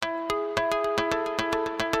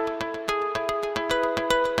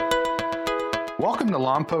Welcome to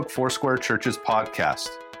Lompoc Foursquare Church's podcast.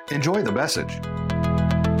 Enjoy the message.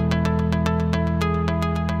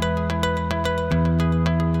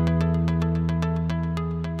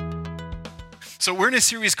 So we're in a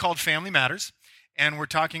series called Family Matters, and we're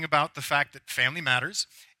talking about the fact that family matters,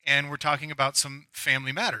 and we're talking about some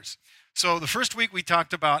family matters. So the first week we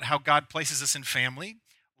talked about how God places us in family.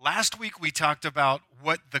 Last week we talked about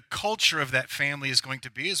what the culture of that family is going to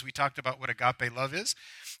be, as we talked about what agape love is.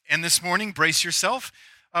 And this morning, brace yourself,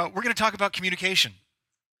 we're going to talk about communication.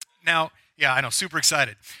 Now, yeah, I know, super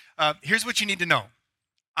excited. Here's what you need to know.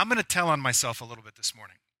 I'm going to tell on myself a little bit this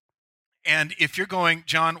morning. And if you're going,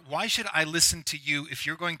 John, why should I listen to you if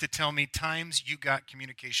you're going to tell me times you got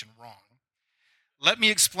communication wrong? Let me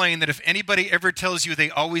explain that if anybody ever tells you they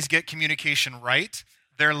always get communication right,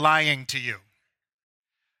 they're lying to you,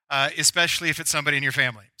 especially if it's somebody in your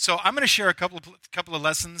family. So I'm going to share a couple of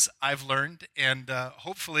lessons I've learned, and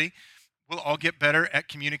hopefully we'll all get better at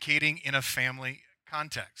communicating in a family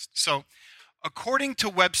context. So according to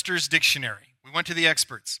Webster's dictionary, we went to the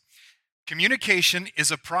experts. Communication is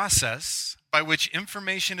a process by which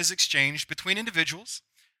information is exchanged between individuals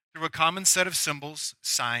through a common set of symbols,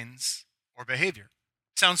 signs, or behavior.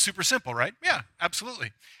 Sounds super simple, right? Yeah,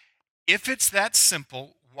 absolutely. If it's that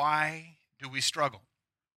simple, why do we struggle?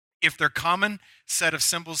 If they're common set of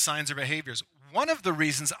symbols, signs, or behaviors, one of the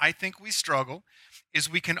reasons I think we struggle is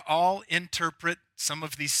we can all interpret some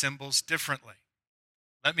of these symbols differently.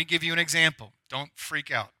 Let me give you an example. Don't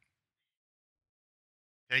freak out.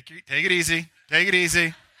 Take it easy. Take it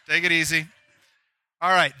easy. Take it easy.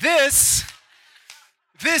 All right, this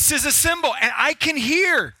is a symbol, and I can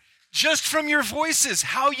hear just from your voices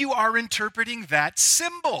how you are interpreting that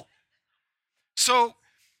symbol. So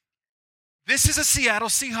this is a Seattle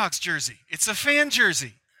Seahawks jersey. It's a fan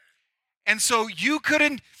jersey. And so you're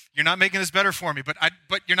not making this better for me,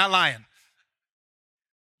 but you're not lying.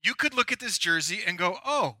 You could look at this jersey and go,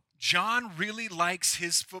 oh, John really likes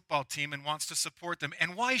his football team and wants to support them.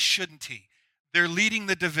 And why shouldn't he? They're leading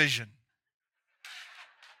the division.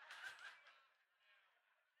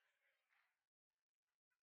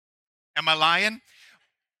 Am I lying?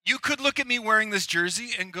 You could look at me wearing this jersey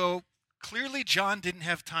and go, clearly John didn't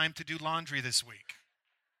have time to do laundry this week.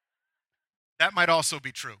 That might also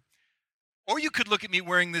be true. Or you could look at me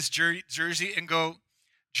wearing this jersey and go,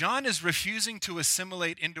 John is refusing to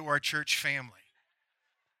assimilate into our church family.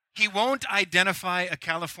 He won't identify a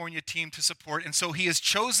California team to support, and so he has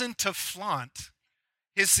chosen to flaunt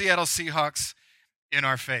his Seattle Seahawks in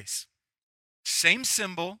our face. Same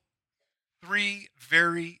symbol, three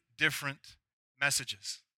very different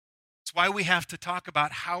messages. It's why we have to talk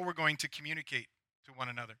about how we're going to communicate to one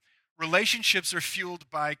another. Relationships are fueled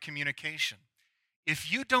by communication.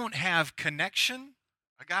 If you don't have connection,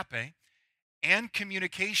 agape, and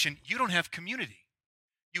communication, you don't have community.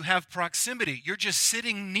 You have proximity. You're just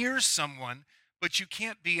sitting near someone, but you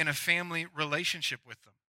can't be in a family relationship with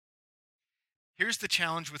them. Here's the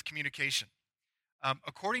challenge with communication.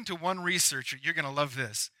 According to one researcher, you're going to love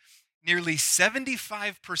this, nearly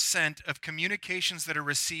 75% of communications that are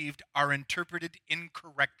received are interpreted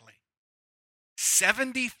incorrectly.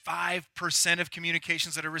 75% of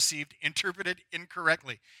communications that are received interpreted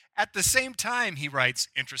incorrectly. At the same time, he writes,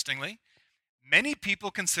 interestingly, many people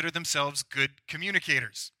consider themselves good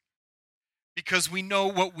communicators because we know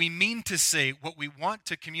what we mean to say, what we want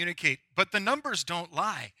to communicate, but the numbers don't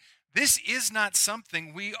lie. This is not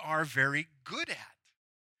something we are very good at.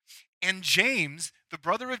 And James, the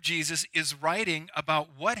brother of Jesus, is writing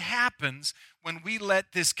about what happens when we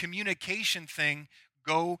let this communication thing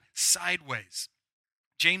go sideways.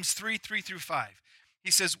 James 3:3-5. He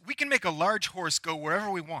says, we can make a large horse go wherever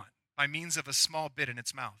we want by means of a small bit in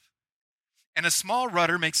its mouth. And a small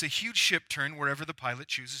rudder makes a huge ship turn wherever the pilot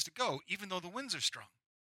chooses to go, even though the winds are strong.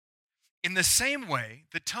 In the same way,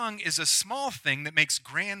 the tongue is a small thing that makes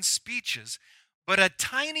grand speeches, but a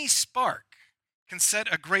tiny spark can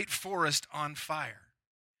set a great forest on fire.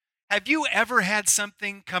 Have you ever had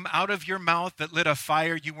something come out of your mouth that lit a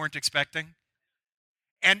fire you weren't expecting?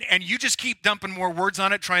 And you just keep dumping more words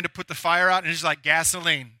on it, trying to put the fire out, and it's like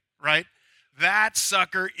gasoline, right? That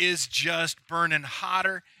sucker is just burning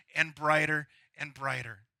hotter and brighter and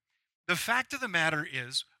brighter. The fact of the matter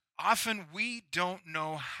is, often we don't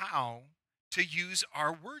know how to use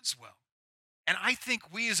our words well. And I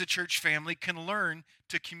think we as a church family can learn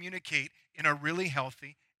to communicate in a really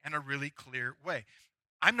healthy and a really clear way.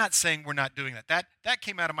 I'm not saying we're not doing that. That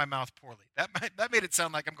came out of my mouth poorly. That made it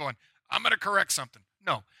sound like I'm going to correct something.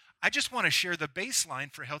 No, I just want to share the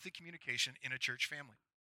baseline for healthy communication in a church family.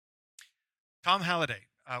 Tom Halliday,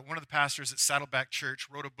 one of the pastors at Saddleback Church,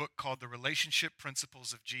 wrote a book called The Relationship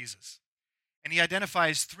Principles of Jesus. And he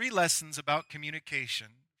identifies 3 lessons about communication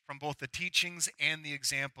from both the teachings and the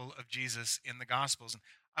example of Jesus in the Gospels. And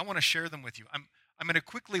I want to share them with you. I'm going to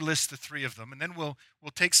quickly list the 3 of them, and then we'll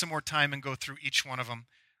take some more time and go through each one of them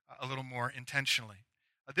a little more intentionally.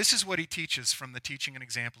 This is what he teaches from the teaching and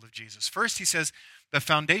example of Jesus. First, he says, the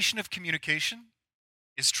foundation of communication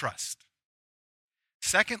is trust.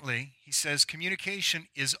 Secondly, he says communication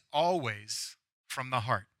is always from the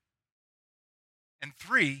heart. And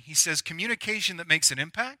 3, he says communication that makes an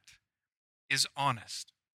impact is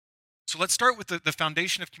honest. So let's start with the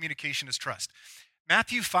foundation of communication is trust.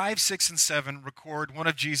 Matthew 5, 6, and 7 record one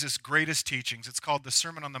of Jesus' greatest teachings. It's called the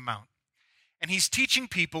Sermon on the Mount. And he's teaching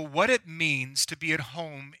people what it means to be at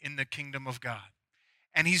home in the kingdom of God.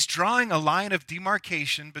 And he's drawing a line of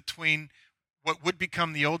demarcation between what would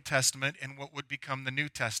become the Old Testament and what would become the New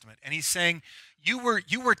Testament. And he's saying, you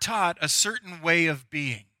were taught a certain way of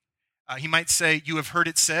being. He might say, you have heard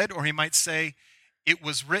it said, or he might say, it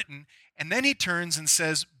was written. And then he turns and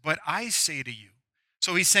says, but I say to you.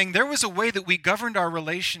 So he's saying there was a way that we governed our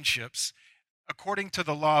relationships according to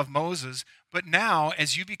the law of Moses, but now,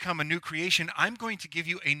 as you become a new creation, I'm going to give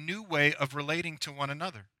you a new way of relating to one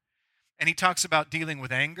another. And he talks about dealing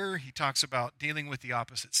with anger. He talks about dealing with the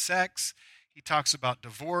opposite sex. He talks about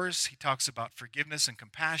divorce. He talks about forgiveness and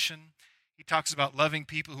compassion. He talks about loving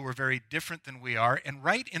people who are very different than we are. And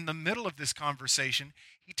right in the middle of this conversation,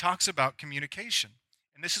 he talks about communication.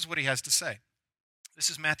 And this is what he has to say. This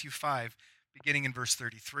is Matthew 5, beginning in verse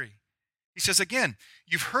 33. He says, again,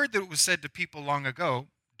 you've heard that it was said to people long ago,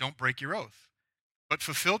 don't break your oath, but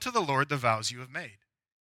fulfill to the Lord the vows you have made.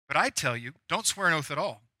 But I tell you, don't swear an oath at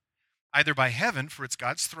all, either by heaven, for it's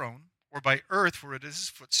God's throne, or by earth, for it is his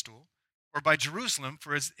footstool, or by Jerusalem,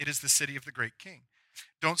 for it is the city of the great king.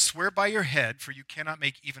 Don't swear by your head, for you cannot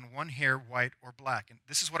make even one hair white or black. And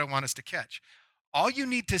this is what I want us to catch. All you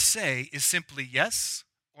need to say is simply yes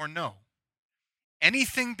or no.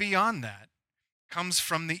 Anything beyond that comes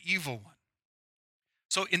from the evil one.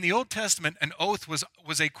 So in the Old Testament, an oath was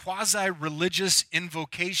a quasi-religious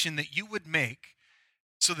invocation that you would make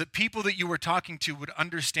so that people that you were talking to would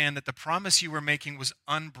understand that the promise you were making was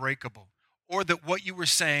unbreakable, or that what you were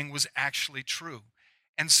saying was actually true.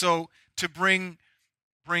 And so to bring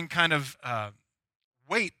kind of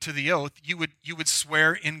weight to the oath, you would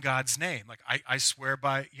swear in God's name. Like, I swear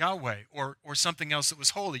by Yahweh, or something else that was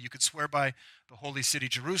holy. You could swear by the holy city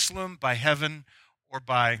Jerusalem, by heaven, or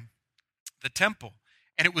by the temple.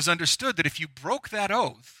 And it was understood that if you broke that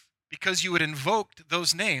oath, because you had invoked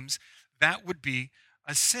those names, that would be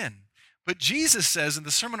a sin. But Jesus says in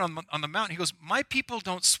the Sermon on the Mount, he goes, my people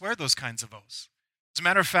don't swear those kinds of oaths. As a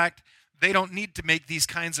matter of fact, they don't need to make these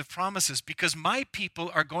kinds of promises, because my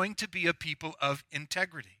people are going to be a people of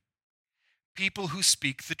integrity, people who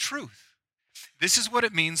speak the truth. This is what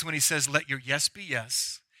it means when he says, let your yes be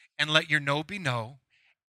yes and let your no be no.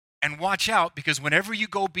 And watch out, because whenever you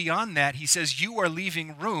go beyond that, he says you are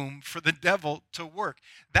leaving room for the devil to work.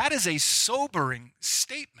 That is a sobering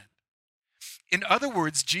statement. In other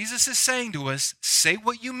words, Jesus is saying to us, say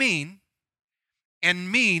what you mean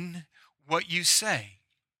and mean what you say.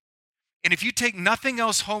 And if you take nothing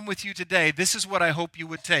else home with you today, this is what I hope you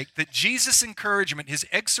would take. That Jesus' encouragement, his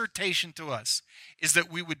exhortation to us, is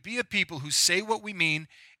that we would be a people who say what we mean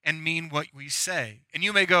and mean what we say. And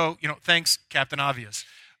you may go, thanks, Captain Obvious.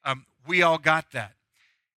 We all got that.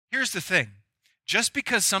 Here's the thing. Just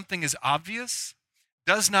because something is obvious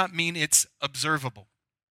does not mean it's observable.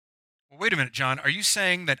 Well, wait a minute, John. Are you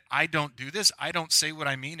saying that I don't do this? I don't say what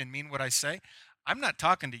I mean and mean what I say? I'm not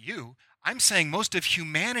talking to you. I'm saying most of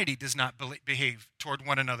humanity does not behave toward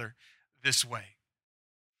one another this way.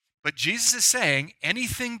 But Jesus is saying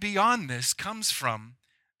anything beyond this comes from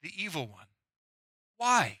the evil one.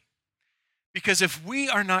 Why? Because if we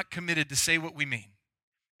are not committed to say what we mean,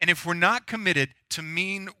 and if we're not committed to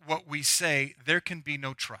mean what we say, there can be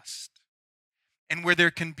no trust. And where there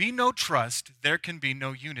can be no trust, there can be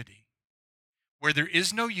no unity. Where there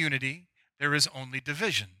is no unity, there is only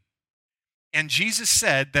division. And Jesus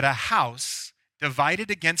said that a house divided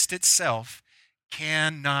against itself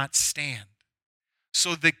cannot stand.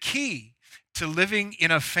 So the key to living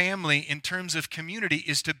in a family in terms of community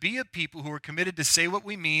is to be a people who are committed to say what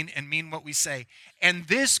we mean and mean what we say. And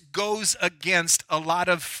this goes against a lot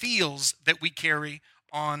of feels that we carry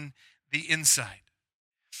on the inside.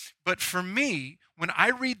 But for me, when I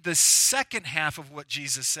read the second half of what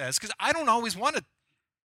Jesus says, because I don't always want to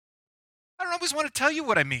tell you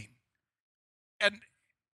what I mean. And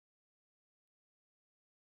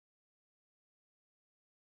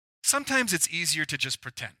sometimes it's easier to just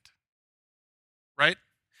pretend. Right?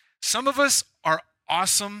 Some of us are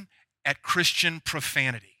awesome at Christian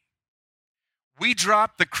profanity. We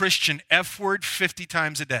drop the Christian F word 50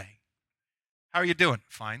 times a day. How are you doing?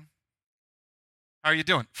 Fine. How are you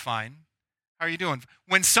doing? Fine. How are you doing?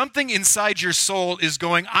 When something inside your soul is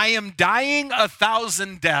going, I am dying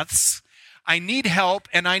 1,000 deaths, I need help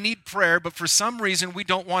and I need prayer, but for some reason we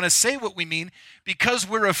don't want to say what we mean because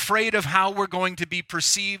we're afraid of how we're going to be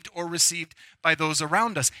perceived or received by those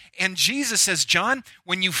around us. And Jesus says, John,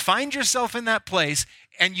 when you find yourself in that place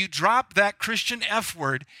and you drop that Christian F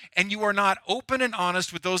word and you are not open and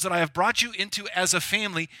honest with those that I have brought you into as a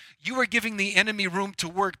family, you are giving the enemy room to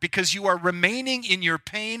work because you are remaining in your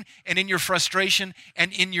pain and in your frustration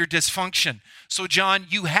and in your dysfunction. So John,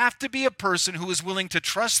 you have to be a person who is willing to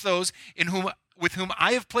trust those with whom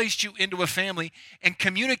I have placed you into a family and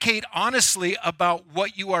communicate honestly about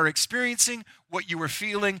what you are experiencing, what you are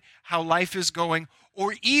feeling, how life is going,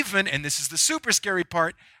 or even, and this is the super scary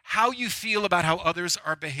part, how you feel about how others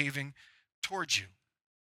are behaving towards you.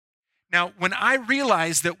 Now, when I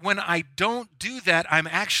realize that when I don't do that, I'm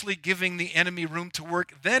actually giving the enemy room to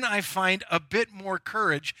work, then I find a bit more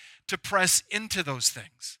courage to press into those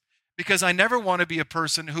things. Because I never want to be a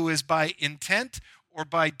person who is by intent or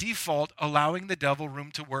by default allowing the devil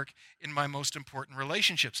room to work in my most important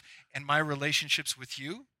relationships. And my relationships with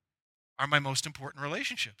you are my most important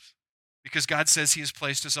relationships. Because God says he has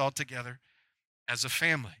placed us all together as a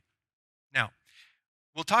family. Now,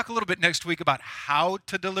 we'll talk a little bit next week about how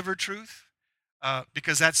to deliver truth,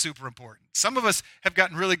 because that's super important. Some of us have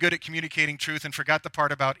gotten really good at communicating truth and forgot the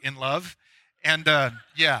part about in love. And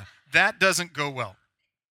that doesn't go well.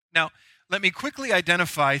 Now, let me quickly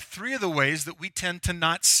identify 3 of the ways that we tend to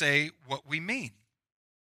not say what we mean.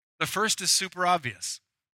 The first is super obvious.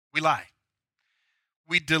 We lie.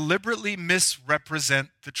 We deliberately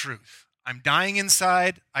misrepresent the truth. I'm dying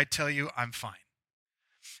inside. I tell you I'm fine.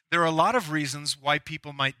 There are a lot of reasons why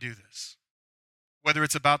people might do this, whether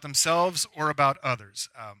it's about themselves or about others.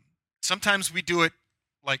 Sometimes we do it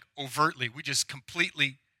like overtly. We just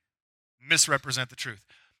completely misrepresent the truth.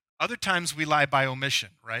 Other times we lie by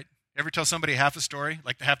omission, right? Ever tell somebody half a story,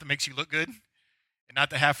 like the half that makes you look good and not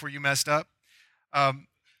the half where you messed up?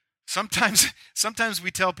 Sometimes we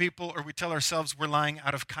tell people or we tell ourselves we're lying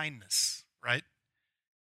out of kindness, right?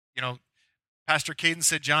 You know, Pastor Caden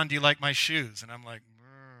said, John, do you like my shoes? And I'm like,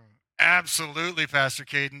 absolutely, Pastor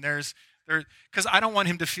Caden. Because I don't want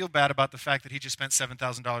him to feel bad about the fact that he just spent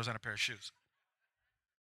 $7,000 on a pair of shoes.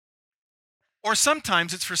 Or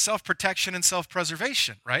sometimes it's for self-protection and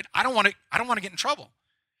self-preservation, right? I don't want to get in trouble.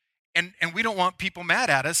 And we don't want people mad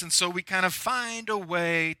at us, and so we kind of find a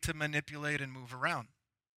way to manipulate and move around.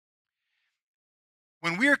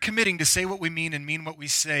 When we are committing to say what we mean and mean what we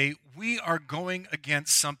say, we are going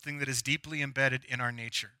against something that is deeply embedded in our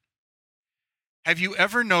nature. Have you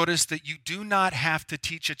ever noticed that you do not have to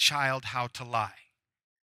teach a child how to lie?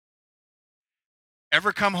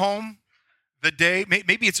 Ever come home the day,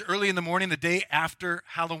 maybe it's early in the morning, the day after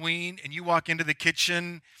Halloween, and you walk into the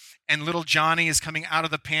kitchen and little Johnny is coming out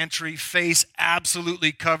of the pantry, face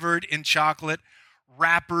absolutely covered in chocolate,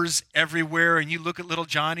 wrappers everywhere, and you look at little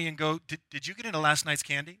Johnny and go, did you get into last night's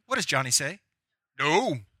candy? What does Johnny say?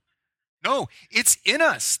 No, it's in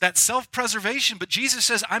us, that self-preservation. But Jesus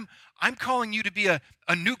says, I'm calling you to be a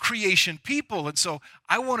new creation people. And so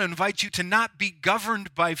I want to invite you to not be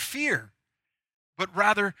governed by fear, but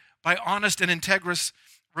rather by honest and integrous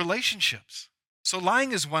relationships. So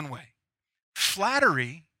lying is one way.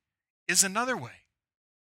 Flattery is another way.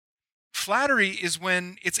 Flattery is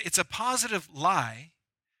when it's a positive lie,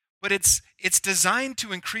 but it's designed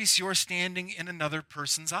to increase your standing in another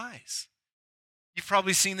person's eyes. You've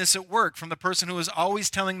probably seen this at work from the person who is always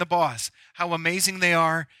telling the boss how amazing they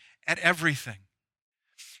are at everything.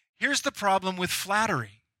 Here's the problem with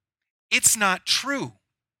flattery. It's not true.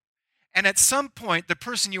 And at some point, the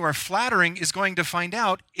person you are flattering is going to find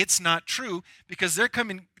out it's not true because they're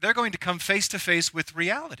going to come face to face with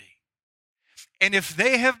reality. And if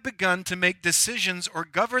they have begun to make decisions or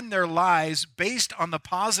govern their lives based on the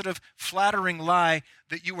positive, flattering lie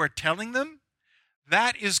that you are telling them,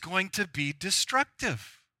 that is going to be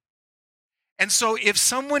destructive. And so if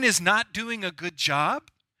someone is not doing a good job,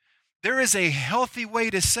 there is a healthy way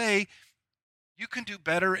to say, you can do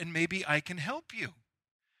better and maybe I can help you.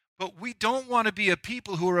 But we don't want to be a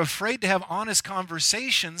people who are afraid to have honest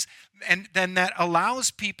conversations, and then that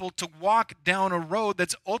allows people to walk down a road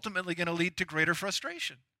that's ultimately going to lead to greater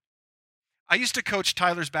frustration. I used to coach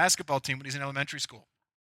Tyler's basketball team when he's in elementary school.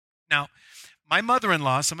 Now, my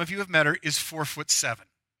mother-in-law, some of you have met her, is 4'7",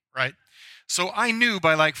 right? So I knew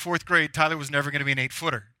by like 4th grade, Tyler was never going to be an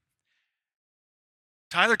 8-footer.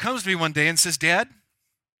 Tyler comes to me one day and says, Dad,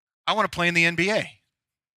 I want to play in the NBA.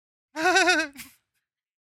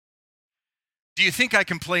 Do you think I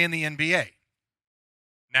can play in the NBA?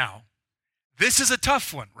 Now, this is a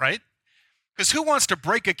tough one, right? Because who wants to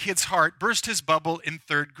break a kid's heart, burst his bubble in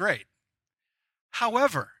third grade?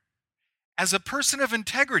 However, as a person of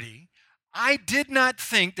integrity, I did not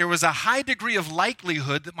think there was a high degree of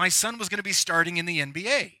likelihood that my son was going to be starting in the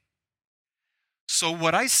NBA. So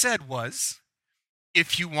what I said was,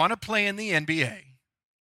 if you want to play in the NBA,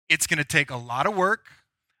 it's going to take a lot of work,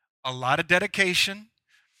 a lot of dedication,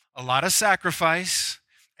 a lot of sacrifice,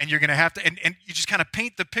 and you're going to have to, and you just kind of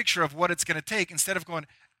paint the picture of what it's going to take instead of going,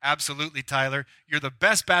 absolutely, Tyler, you're the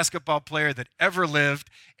best basketball player that ever lived,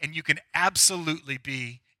 and you can absolutely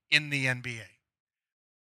be in the NBA.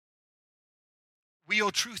 We owe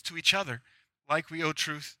truth to each other like we owe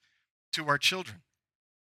truth to our children.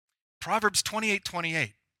 Proverbs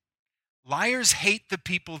 28:28. Liars hate the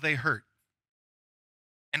people they hurt,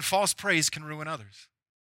 and false praise can ruin others.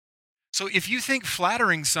 So if you think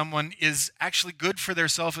flattering someone is actually good for their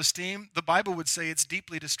self-esteem, the Bible would say it's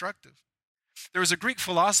deeply destructive. There was a Greek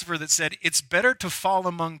philosopher that said, it's better to fall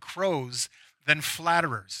among crows than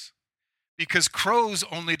flatterers, because crows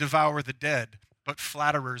only devour the dead, but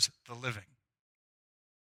flatterers the living.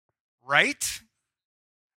 Right?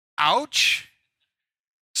 Ouch.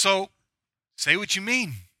 So say what you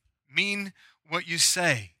mean. Mean what you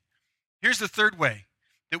say. Here's the third way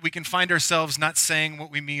that we can find ourselves not saying what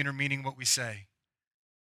we mean or meaning what we say.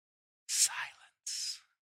 Silence.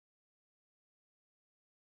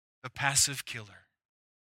 The passive killer.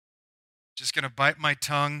 Just going to bite my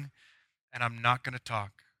tongue and I'm not going to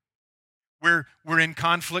talk. We're in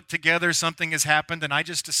conflict together, something has happened, and I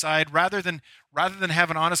just decide rather than have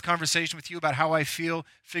an honest conversation with you about how I feel,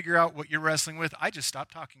 figure out what you're wrestling with, I just stop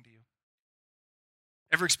talking to you.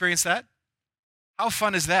 Ever experienced that? How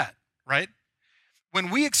fun is that, right? When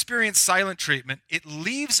we experience silent treatment, it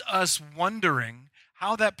leaves us wondering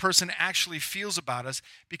how that person actually feels about us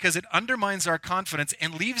because it undermines our confidence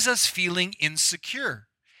and leaves us feeling insecure.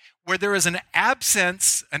 Where there is an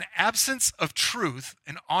absence of truth,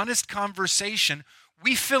 an honest conversation,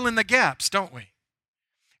 we fill in the gaps, don't we?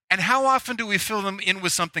 And how often do we fill them in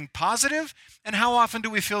with something positive? And how often do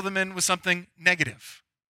we fill them in with something negative?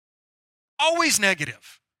 Always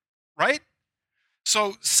negative, right?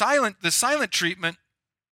 So the silent treatment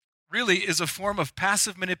really is a form of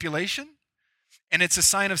passive manipulation, and it's a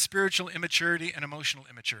sign of spiritual immaturity and emotional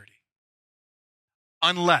immaturity.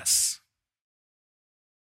 Unless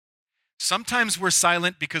sometimes we're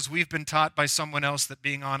silent because we've been taught by someone else that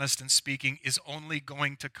being honest and speaking is only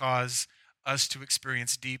going to cause us to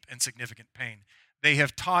experience deep and significant pain. They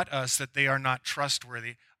have taught us that they are not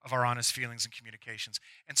trustworthy of our honest feelings and communications.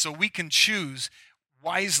 And so we can choose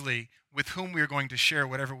wisely with whom we are going to share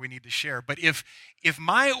whatever we need to share. But if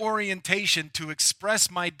my orientation to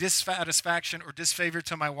express my dissatisfaction or disfavor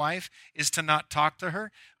to my wife is to not talk to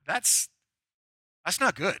her, that's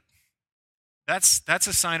not good. That's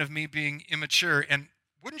a sign of me being immature, and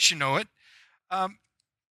wouldn't you know it, I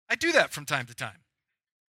do that from time to time.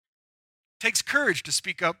 It takes courage to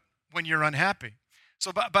speak up when you're unhappy.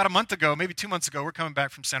 So about a month ago, maybe 2 months ago, we're coming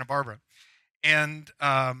back from Santa Barbara, and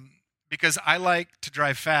because I like to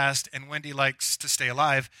drive fast and Wendy likes to stay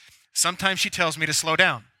alive, sometimes she tells me to slow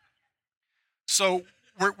down. So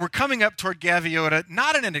we're coming up toward Gaviota,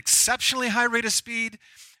 not at an exceptionally high rate of speed,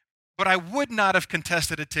 but I would not have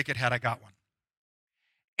contested a ticket had I got one.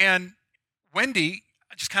 And Wendy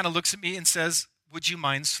just kind of looks at me and says, would you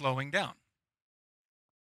mind slowing down?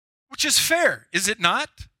 Which is fair, is it not?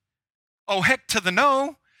 Oh, heck to the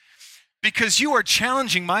no. Because you are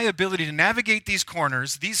challenging my ability to navigate these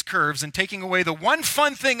corners, these curves, and taking away the one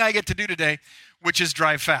fun thing I get to do today, which is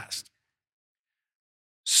drive fast.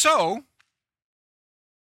 So,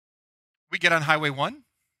 we get on Highway 1.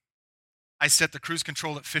 I set the cruise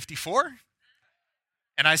control at 54,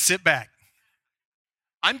 and I sit back.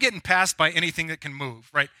 I'm getting passed by anything that can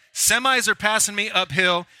move, right? Semis are passing me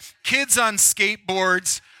uphill, kids on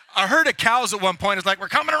skateboards. A herd of cows at one point is like, we're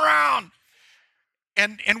coming around.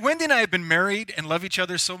 And Wendy and I have been married and love each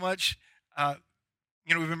other so much.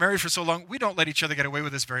 We've been married for so long, we don't let each other get away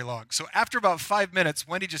with this very long. So after about 5 minutes,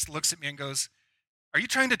 Wendy just looks at me and goes, are you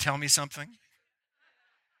trying to tell me something?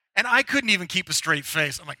 And I couldn't even keep a straight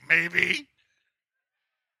face. I'm like, maybe.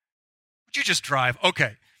 Would you just drive?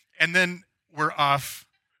 Okay. And then we're off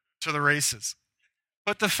to the races.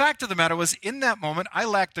 But the fact of the matter was, in that moment, I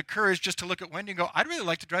lacked the courage just to look at Wendy and go, I'd really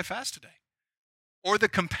like to drive fast today. Or the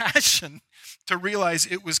compassion to realize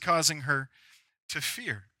it was causing her to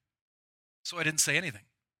fear. So I didn't say anything,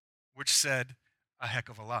 which said a heck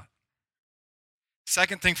of a lot.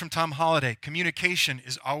 Second thing from Tom Holliday, communication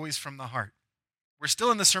is always from the heart. We're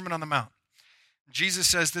still in the Sermon on the Mount. Jesus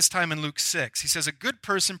says this time in Luke 6, he says, a good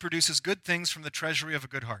person produces good things from the treasury of a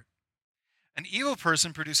good heart. An evil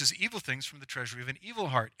person produces evil things from the treasury of an evil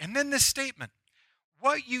heart. And then this statement,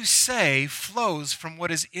 what you say flows from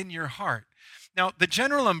what is in your heart. Now, the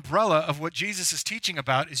general umbrella of what Jesus is teaching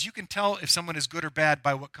about is you can tell if someone is good or bad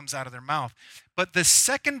by what comes out of their mouth. But the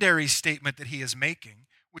secondary statement that he is making,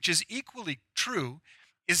 which is equally true,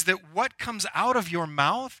 is that what comes out of your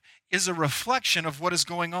mouth is a reflection of what is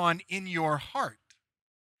going on in your heart.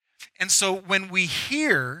 And so when we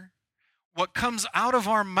hear what comes out of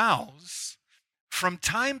our mouths, from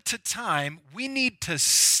time to time, we need to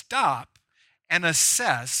stop and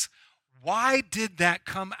assess, why did that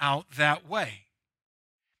come out that way?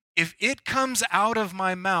 If it comes out of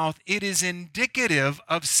my mouth, it is indicative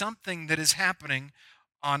of something that is happening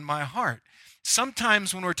on my heart.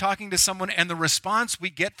 Sometimes when we're talking to someone and the response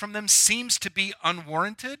we get from them seems to be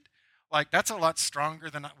unwarranted, like that's a lot stronger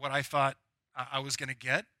than what I thought I was going to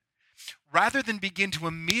get, rather than begin to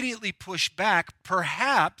immediately push back,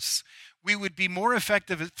 perhaps we would be more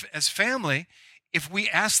effective as family if we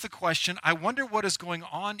ask the question, I wonder what is going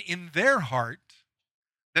on in their heart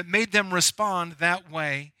that made them respond that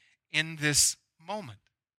way in this moment.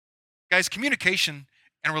 Guys, communication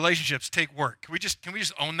and relationships take work. Can we just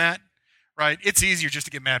own that? Right? It's easier just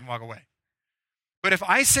to get mad and walk away. But if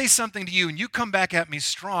I say something to you and you come back at me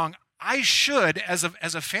strong, I should, as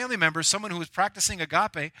a family member, someone who is practicing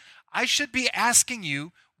agape, I should be asking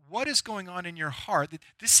you, what is going on in your heart?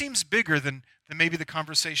 This seems bigger than maybe the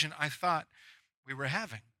conversation I thought we were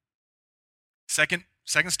having. Second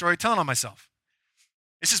story telling on myself.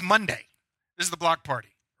 This is Monday. This is the block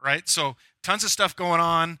party, right? So tons of stuff going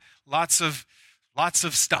on, lots of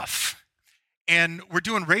stuff. And we're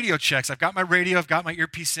doing radio checks. I've got my radio, I've got my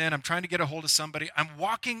earpiece in, I'm trying to get a hold of somebody. I'm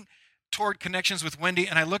walking toward connections with Wendy,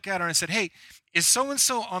 and I look at her and I said, hey, is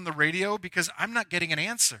so-and-so on the radio? Because I'm not getting an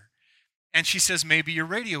answer. And she says, maybe your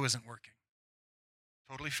radio isn't working.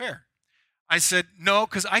 Totally fair. I said, no,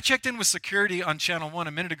 because I checked in with security on channel 1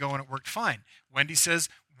 a minute ago and it worked fine. Wendy says,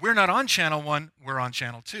 we're not on channel 1, we're on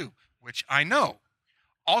channel 2, which I know.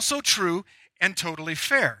 Also true and totally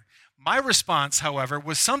fair. My response, however,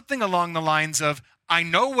 was something along the lines of, I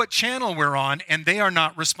know what channel we're on and they are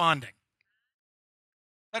not responding.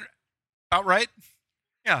 That about right?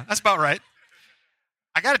 Yeah, that's about right.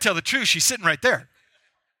 I got to tell the truth, she's sitting right there.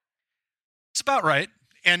 It's about right.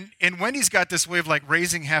 And Wendy's got this way of like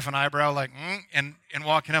raising half an eyebrow, like, and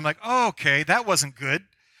walking. I'm like, oh, okay, that wasn't good.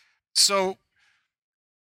 So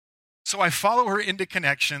I follow her into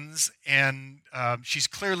connections, and she's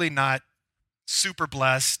clearly not super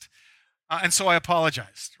blessed. And so I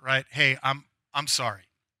apologized, right? Hey, I'm sorry.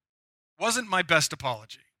 Wasn't my best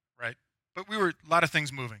apology, right? But we were a lot of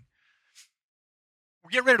things moving.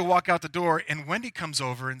 We get ready to walk out the door, and Wendy comes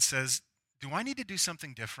over and says, do I need to do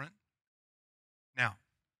something different? Now,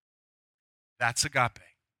 that's agape.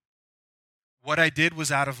 What I did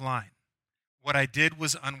was out of line. What I did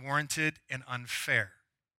was unwarranted and unfair.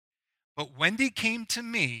 But Wendy came to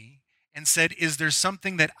me and said, is there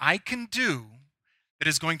something that I can do that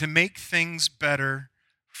is going to make things better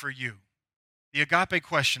for you? The agape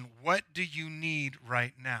question, what do you need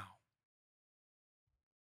right now?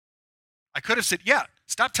 I could have said, yeah,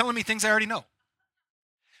 stop telling me things I already know.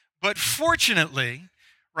 But fortunately,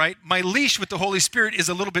 right, my leash with the Holy Spirit is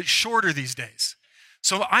a little bit shorter these days.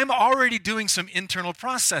 So I'm already doing some internal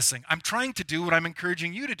processing. I'm trying to do what I'm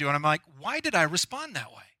encouraging you to do. And I'm like, why did I respond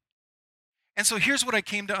that way? And so here's what I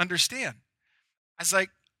came to understand. I was like,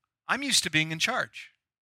 I'm used to being in charge.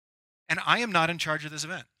 And I am not in charge of this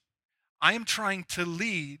event. I am trying to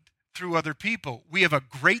lead through other people. We have a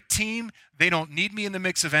great team. They don't need me in the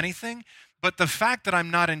mix of anything. But the fact that I'm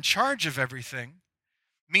not in charge of everything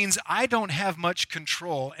means I don't have much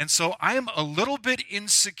control. And so I'm a little bit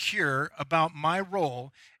insecure about my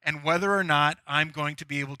role and whether or not I'm going to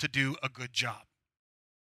be able to do a good job.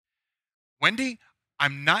 Wendy,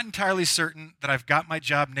 I'm not entirely certain that I've got my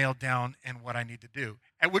job nailed down and what I need to do.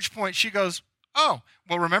 At which point she goes, oh,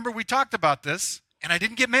 well, remember we talked about this, and I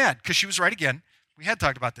didn't get mad because she was right again. We had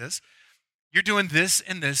talked about this. You're doing this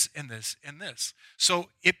and this and this and this. So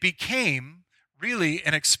it became really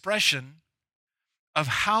an expression of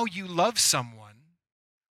how you love someone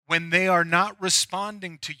when they are not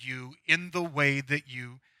responding to you in the way that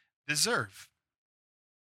you deserve.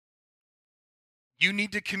 You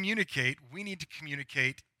need to communicate. We need to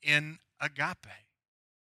communicate in agape.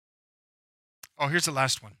 Oh, here's the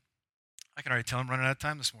last one. I can already tell I'm running out of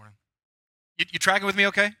time this morning. You tracking with me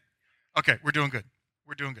okay? Okay, we're doing good.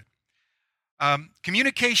 We're doing good.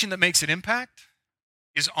 Communication that makes an impact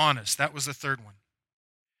is honest. That was the third one.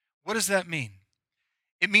 What does that mean?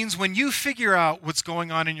 It means when you figure out what's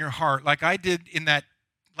going on in your heart, like I did in that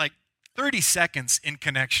 30 seconds in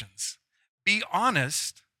Connections, be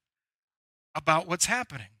honest about what's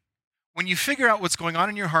happening. When you figure out what's going on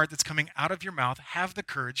in your heart that's coming out of your mouth, have the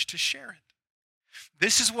courage to share it.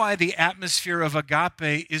 This is why the atmosphere of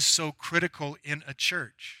agape is so critical in a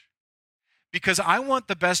church. Because I want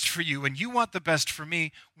the best for you and you want the best for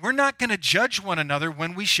me. We're not going to judge one another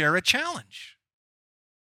when we share a challenge.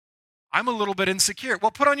 I'm a little bit insecure.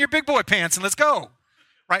 Well, put on your big boy pants and let's go.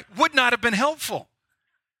 Right? Would not have been helpful.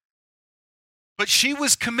 But she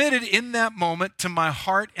was committed in that moment to my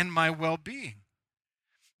heart and my well-being.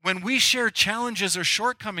 When we share challenges or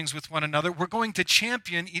shortcomings with one another, we're going to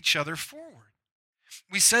champion each other forward.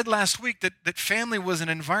 We said last week that family was an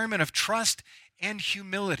environment of trust and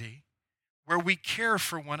humility where we care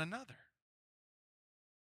for one another.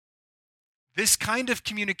 This kind of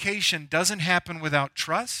communication doesn't happen without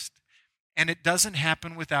trust, and it doesn't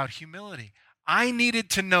happen without humility. I needed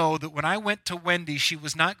to know that when I went to Wendy, she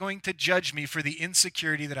was not going to judge me for the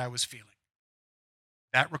insecurity that I was feeling.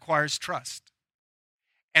 That requires trust.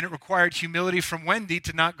 And it required humility from Wendy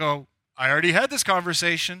to not go, I already had this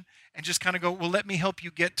conversation, and just kind of go, well, let me help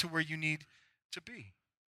you get to where you need to be.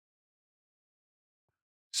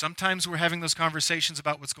 Sometimes we're having those conversations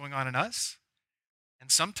about what's going on in us, and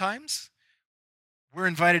sometimes we're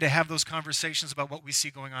invited to have those conversations about what we see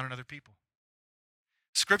going on in other people.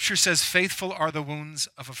 Scripture says, faithful are the wounds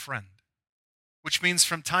of a friend, which means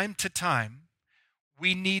from time to time,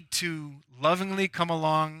 we need to lovingly come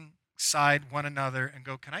alongside one another and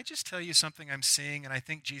go, can I just tell you something I'm seeing and I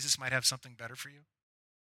think Jesus might have something better for you?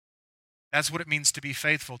 That's what it means to be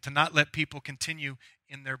faithful, to not let people continue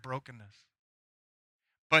in their brokenness.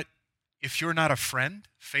 But if you're not a friend,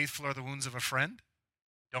 faithful are the wounds of a friend,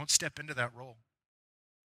 don't step into that role.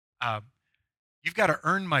 You've got to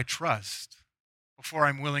earn my trust before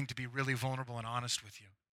I'm willing to be really vulnerable and honest with you,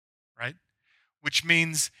 right? Which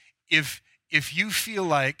means if you feel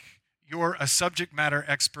like you're a subject matter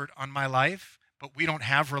expert on my life, but we don't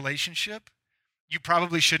have relationship, you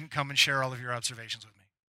probably shouldn't come and share all of your observations with me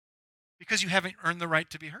because you haven't earned the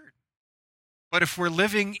right to be heard. But if we're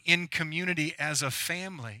living in community as a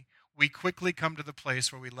family, we quickly come to the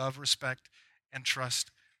place where we love, respect, and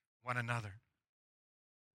trust one another.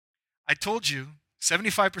 I told you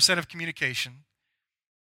 75% of communication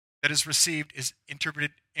that is received is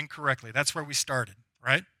interpreted incorrectly. That's where we started,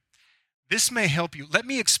 right? This may help you. Let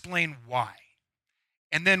me explain why.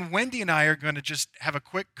 And then Wendy and I are going to just have a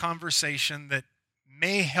quick conversation that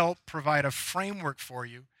may help provide a framework for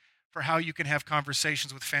you for how you can have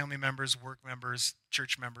conversations with family members, work members,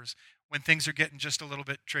 church members, when things are getting just a little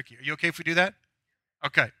bit tricky. Are you okay if we do that?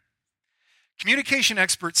 Okay. Communication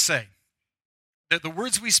experts say that the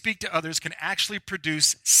words we speak to others can actually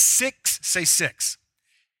produce six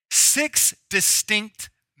distinct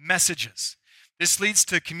messages. This leads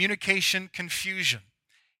to communication confusion.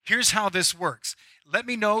 Here's how this works. Let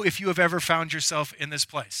me know if you have ever found yourself in this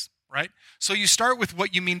place, right? So you start with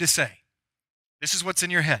what you mean to say. This is what's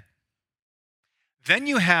in your head. Then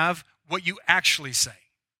you have what you actually say,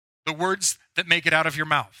 the words that make it out of your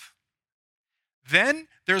mouth. Then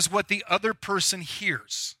there's what the other person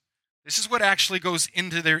hears. This is what actually goes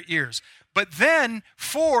into their ears. But then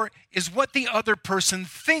 4 is what the other person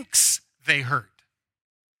thinks they heard.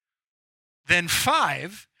 Then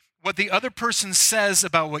 5, what the other person says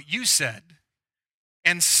about what you said.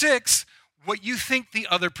 And 6, what you think the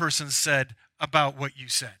other person said about what you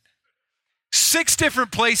said. 6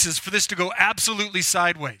 different places for this to go absolutely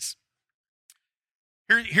sideways.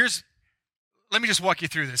 Let me just walk you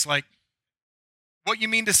through this. Like, what you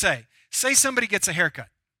mean to say. Say somebody gets a haircut.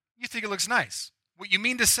 You think it looks nice. What you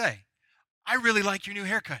mean to say. I really like your new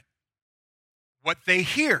haircut. What they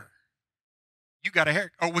hear. You got a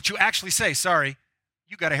haircut. Or what you actually say, sorry,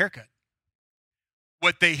 you got a haircut.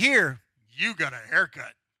 What they hear, you got a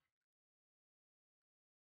haircut.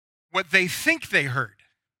 What they think they heard.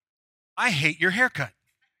 I hate your haircut.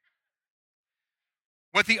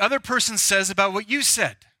 What the other person says about what you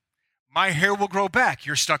said. My hair will grow back.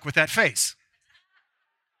 You're stuck with that face.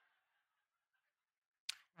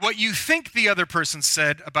 What you think the other person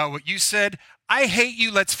said about what you said. I hate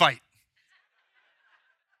you, let's fight.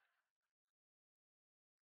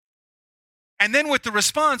 And then with the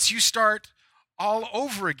response, you start all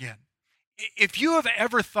over again. If you have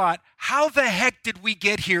ever thought, how the heck did we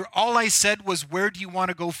get here? All I said was, where do you want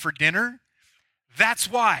to go for dinner? That's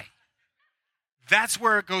why. That's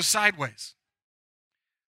where it goes sideways.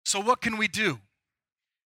 So what can we do?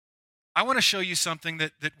 I want to show you something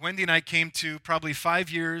that Wendy and I came to probably 5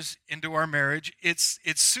 years into our marriage. It's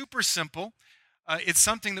super simple. It's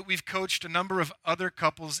something that we've coached a number of other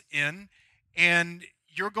couples in, and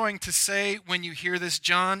you're going to say when you hear this,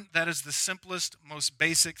 John, that is the simplest, most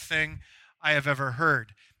basic thing I have ever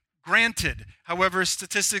heard. Granted, however,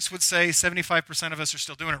 statistics would say 75% of us are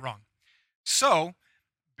still doing it wrong. So,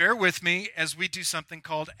 bear with me as we do something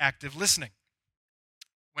called active listening.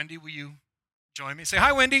 Wendy, will you join me? Say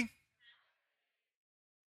hi, Wendy.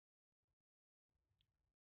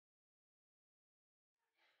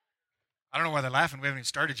 I don't know why they're laughing. We haven't even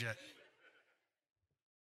started yet.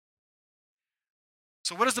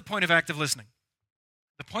 So, what is the point of active listening?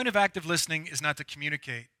 The point of active listening is not to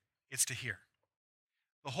communicate, it's to hear.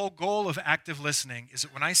 The whole goal of active listening is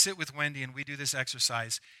that when I sit with Wendy and we do this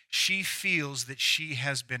exercise, she feels that she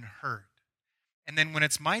has been heard. And then when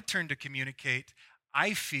it's my turn to communicate,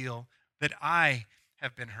 I feel that I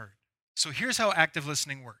have been heard. So here's how active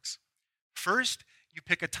listening works. First, you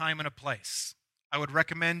pick a time and a place. I would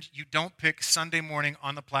recommend you don't pick Sunday morning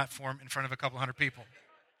on the platform in front of a couple hundred people.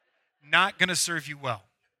 Not going to serve you well.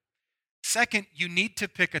 Second, you need to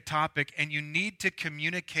pick a topic and you need to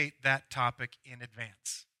communicate that topic in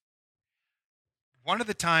advance. One of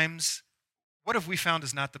the times, what have we found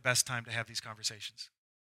is not the best time to have these conversations?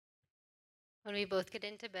 When we both get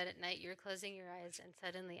into bed at night, you're closing your eyes and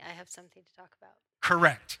suddenly I have something to talk about.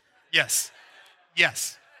 Correct. Yes.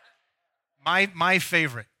 Yes. My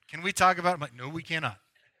favorite. Can we talk about it? I'm like, no, we cannot.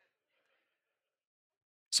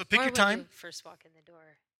 So pick Or your when time. you first walk in the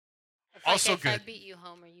door. Also if good. I beat you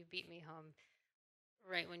home or you beat me home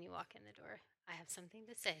right when you walk in the door, I have something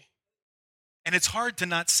to say. And it's hard to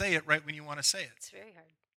not say it right when you want to say it. It's very hard.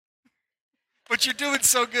 But you're doing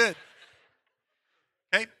so good.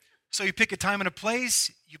 Okay? So you pick a time and a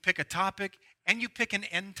place, you pick a topic, and you pick an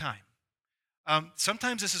end time.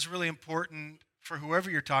 Sometimes this is really important for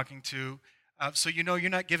whoever you're talking to, so you know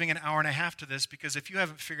you're not giving an hour and a half to this, because if you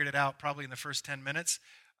haven't figured it out probably in the first 10 minutes,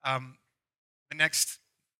 the next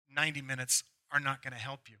 90 minutes are not going to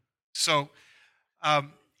help you. So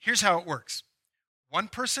here's how it works. One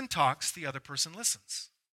person talks, the other person listens.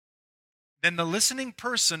 Then the listening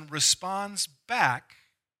person responds back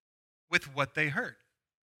with what they heard.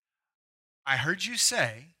 I heard you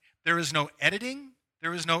say, there is no editing,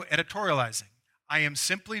 there is no editorializing. I am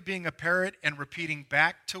simply being a parrot and repeating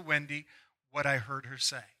back to Wendy what I heard her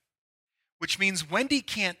say. Which means Wendy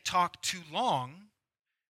can't talk too long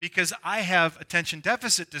because I have attention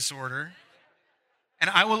deficit disorder and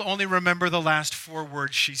I will only remember the last 4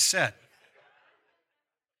 words she said.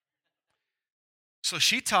 So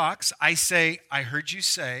she talks, I say, I heard you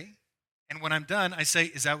say, and when I'm done, I say,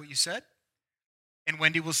 is that what you said? And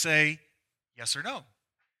Wendy will say, yes or no.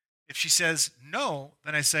 If she says no,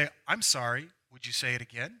 then I say, I'm sorry, would you say it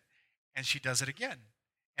again? And she does it again.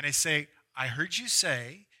 And I say, I heard you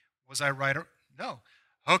say, was I right or no?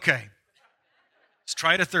 Okay, let's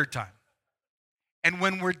try it a third time. And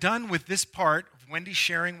when we're done with this part of Wendy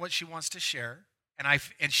sharing what she wants to share,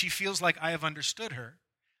 and she feels like I have understood her,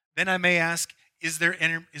 then I may ask, is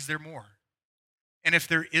there more? And if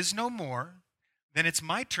there is no more, then it's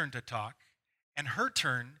my turn to talk and her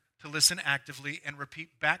turn to listen actively and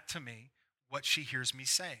repeat back to me what she hears me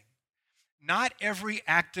saying. Not every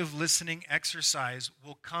active listening exercise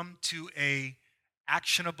will come to an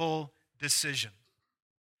actionable decision.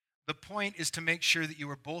 The point is to make sure that you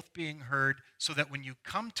are both being heard so that when you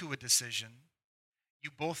come to a decision, you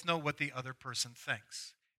both know what the other person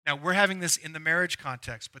thinks. Now, we're having this in the marriage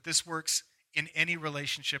context, but this works in any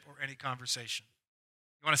relationship or any conversation.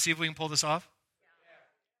 You want to see if we can pull this off?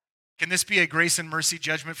 Can this be a grace and mercy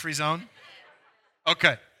judgment-free zone?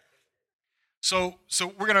 Okay. So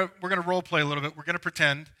we're gonna role play a little bit. We're gonna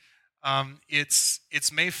pretend it's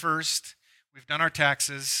May 1st. We've done our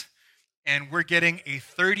taxes, and we're getting a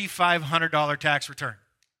 $3,500 tax return.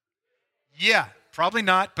 Yeah, probably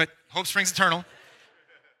not, but hope springs eternal.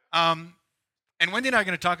 And Wendy and I are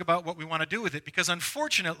going to talk about what we want to do with it, because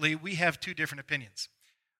unfortunately we have 2 different opinions.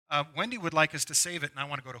 Wendy would like us to save it, and I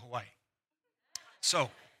want to go to Hawaii. So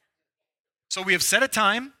we have set a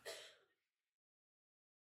time.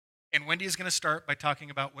 And Wendy is going to start by talking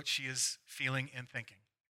about what she is feeling and thinking.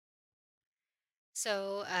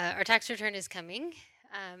 So our tax return is coming,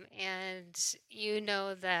 and you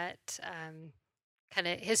know that kind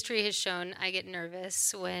of history has shown I get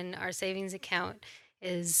nervous when our savings account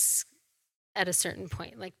is at a certain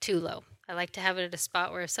point, like too low. I like to have it at a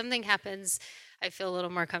spot where if something happens, I feel a little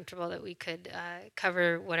more comfortable that we could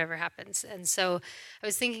cover whatever happens. And so I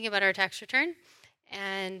was thinking about our tax return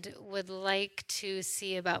and would like to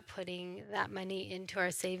see about putting that money into our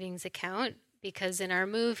savings account, because in our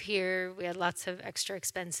move here, we had lots of extra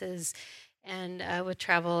expenses, and with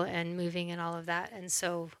travel and moving and all of that. And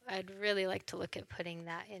so I'd really like to look at putting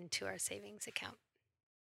that into our savings account.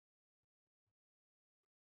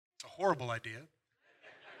 It's a horrible idea.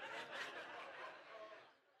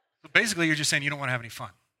 So basically, you're just saying you don't want to have any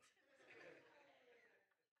fun.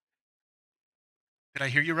 Did I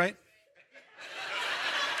hear you right?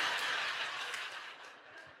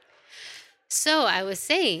 So I was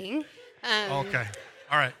saying, Okay.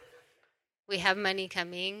 All right. we have money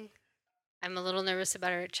coming. I'm a little nervous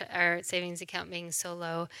about our savings account being so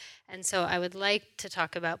low. And so I would like to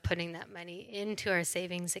talk about putting that money into our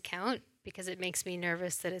savings account because it makes me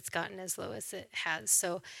nervous that it's gotten as low as it has.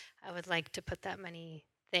 So I would like to put that money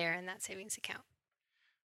there in that savings account.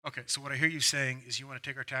 Okay, so what I hear you saying is you want to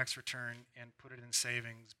take our tax return and put it in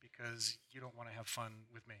savings because you don't want to have fun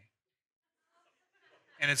with me.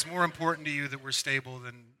 And it's more important to you that we're stable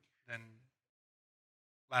than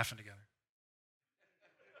laughing together.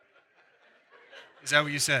 Is that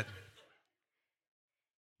what you said?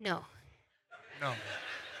 No. No.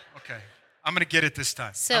 Okay. I'm going to get it this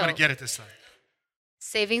time. So- I'm going to get it this time.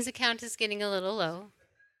 Savings account is getting a little low.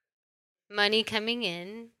 Money coming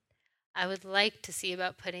in. I would like to see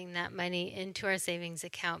about putting that money into our savings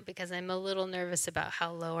account because I'm a little nervous about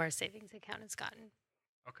how low our savings account has gotten.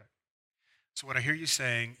 Okay. So what I hear you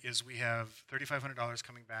saying is we have $3,500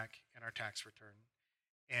 coming back in our tax return,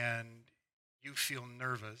 and you feel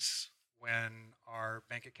nervous when our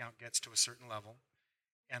bank account gets to a certain level.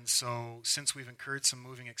 And so since we've incurred some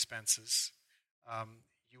moving expenses,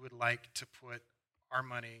 you would like to put our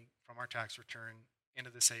money from our tax return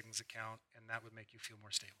into the savings account, and that would make you feel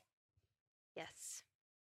more stable. Yes,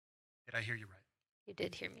 Did I hear you right? you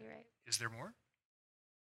did hear me right. Is there more?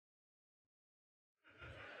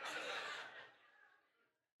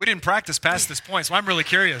 We didn't practice past this point, so I'm really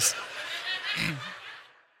curious.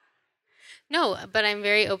 No, but I'm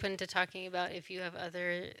very open to talking about if you have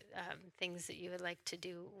other things that you would like to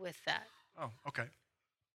do with that. Oh, okay.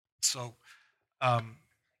 So, so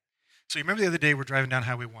you remember the other day we're driving down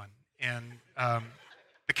Highway 1, and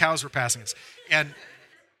the cows were passing us, and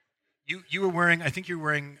you were wearing, I think you were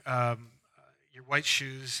wearing your white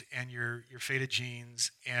shoes and your faded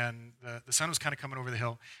jeans, and the sun was kind of coming over the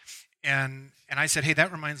hill, and I said, hey,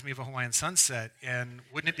 that reminds me of a Hawaiian sunset, and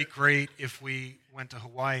wouldn't it be great if we went to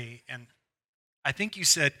Hawaii? And I think you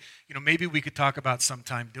said, maybe we could talk about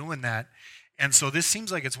sometime doing that. And so this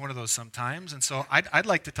seems like it's one of those sometimes. And so I'd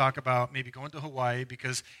like to talk about maybe going to Hawaii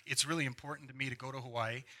because it's really important to me to go to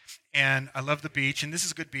Hawaii. And I love the beach. And this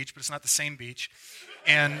is a good beach, but it's not the same beach.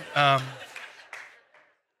 And,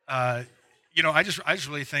 I just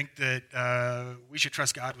really think that we should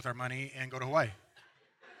trust God with our money and go to Hawaii.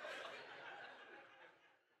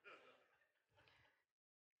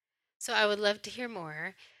 So I would love to hear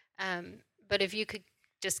more, but if you could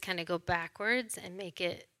just kind of go backwards and make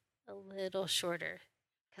it a little shorter,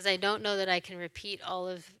 because I don't know that I can repeat all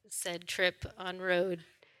of said trip on road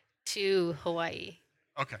to Hawaii.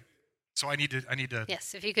 Okay. So I need to.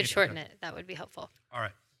 Yes, if you could shorten it, that would be helpful. All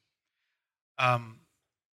right.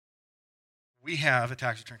 We have a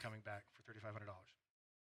tax return coming back for $3,500.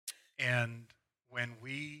 And when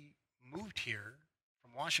we moved here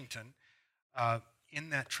from Washington, in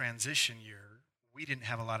that transition year, we didn't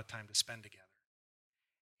have a lot of time to spend together.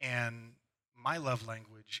 And my love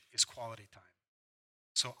language is quality time.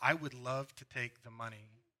 So I would love to take the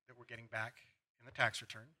money that we're getting back in the tax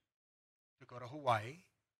return to go to Hawaii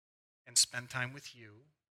and spend time with you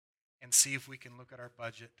and see if we can look at our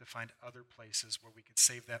budget to find other places where we could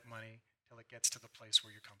save that money till it gets to the place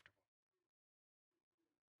where you're comfortable.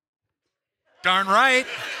 Darn right.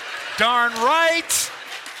 Darn right.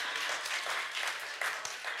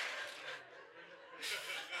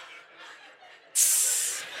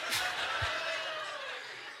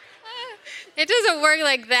 It doesn't work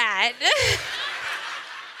like that.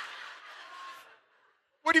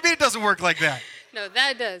 What do you mean it doesn't work like that? No,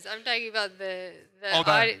 that does. I'm talking about the that.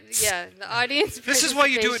 the audience. This is why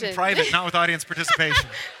you do it in private, not with audience participation.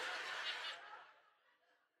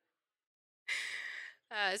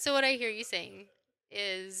 So what I hear you saying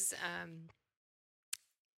is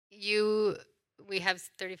we have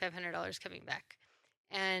 $3,500 coming back,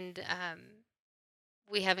 and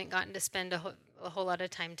we haven't gotten to spend a whole lot of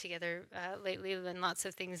time together lately, and lots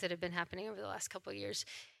of things that have been happening over the last couple of years.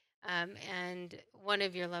 And one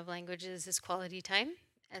of your love languages is quality time,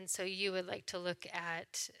 and so you would like to look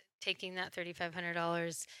at taking that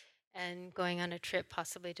 $3,500 and going on a trip,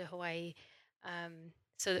 possibly to Hawaii,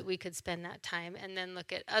 so that we could spend that time, and then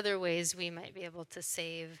look at other ways we might be able to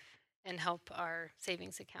save and help our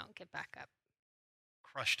savings account get back up.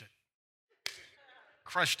 Crushed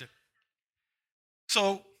it.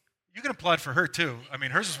 So You can applaud for her too. I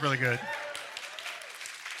mean, hers is really good.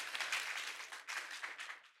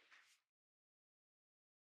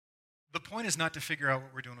 The point is not to figure out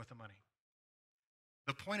what we're doing with the money.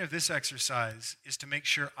 The point of this exercise is to make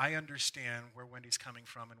sure I understand where Wendy's coming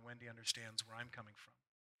from and Wendy understands where I'm coming from.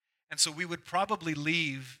 And so we would probably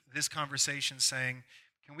leave this conversation saying,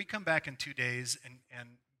 can we come back in 2 days and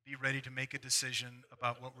be ready to make a decision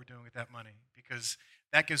about what we're doing with that money? Because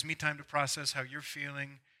that gives me time to process how you're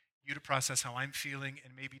feeling, you to process how I'm feeling,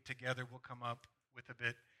 and maybe together we'll come up with a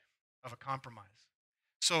bit of a compromise.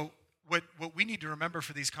 So what we need to remember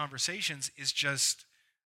for these conversations is just,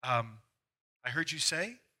 I heard you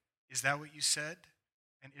say, is that what you said?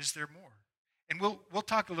 And is there more? And we'll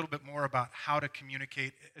talk a little bit more about how to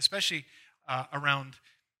communicate, especially around,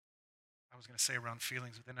 I was going to say around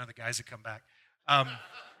feelings, but then none of the guys would come back.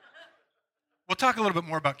 We'll talk a little bit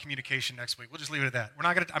more about communication next week. We'll just leave it at that. We're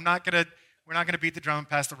not gonna beat the drum and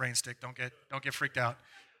pass the rain stick. Don't get freaked out.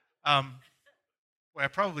 Boy, I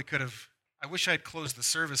probably could have. I wish I had closed the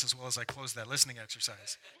service as well as I closed that listening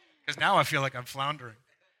exercise, because now I feel like I'm floundering.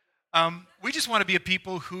 We just want to be a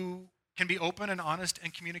people who can be open and honest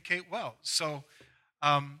and communicate well. So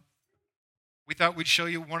we thought we'd show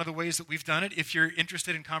you one of the ways that we've done it. If you're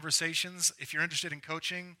interested in conversations, if you're interested in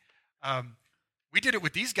coaching, we did it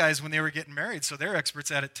with these guys when they were getting married, so they're experts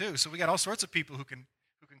at it too. So we got all sorts of people who can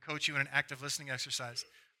coach you in an active listening exercise.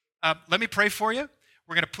 Let me pray for you.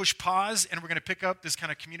 We're going to push pause, and we're going to pick up this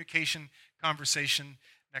kind of communication conversation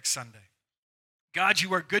next Sunday. God,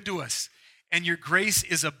 you are good to us, and your grace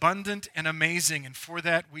is abundant and amazing, and for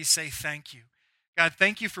that we say thank you. God,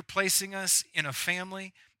 thank you for placing us in a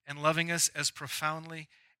family and loving us as profoundly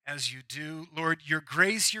as you do. Lord, your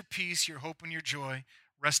grace, your peace, your hope, and your joy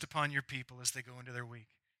rest upon your people as they go into their week.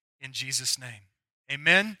 In Jesus' name,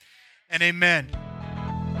 amen and amen.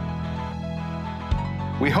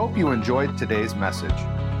 We hope you enjoyed today's message.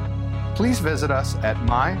 Please visit us at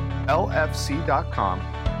mylfc.com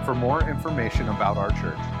for more information about our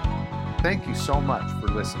church. Thank you so much for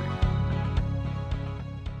listening.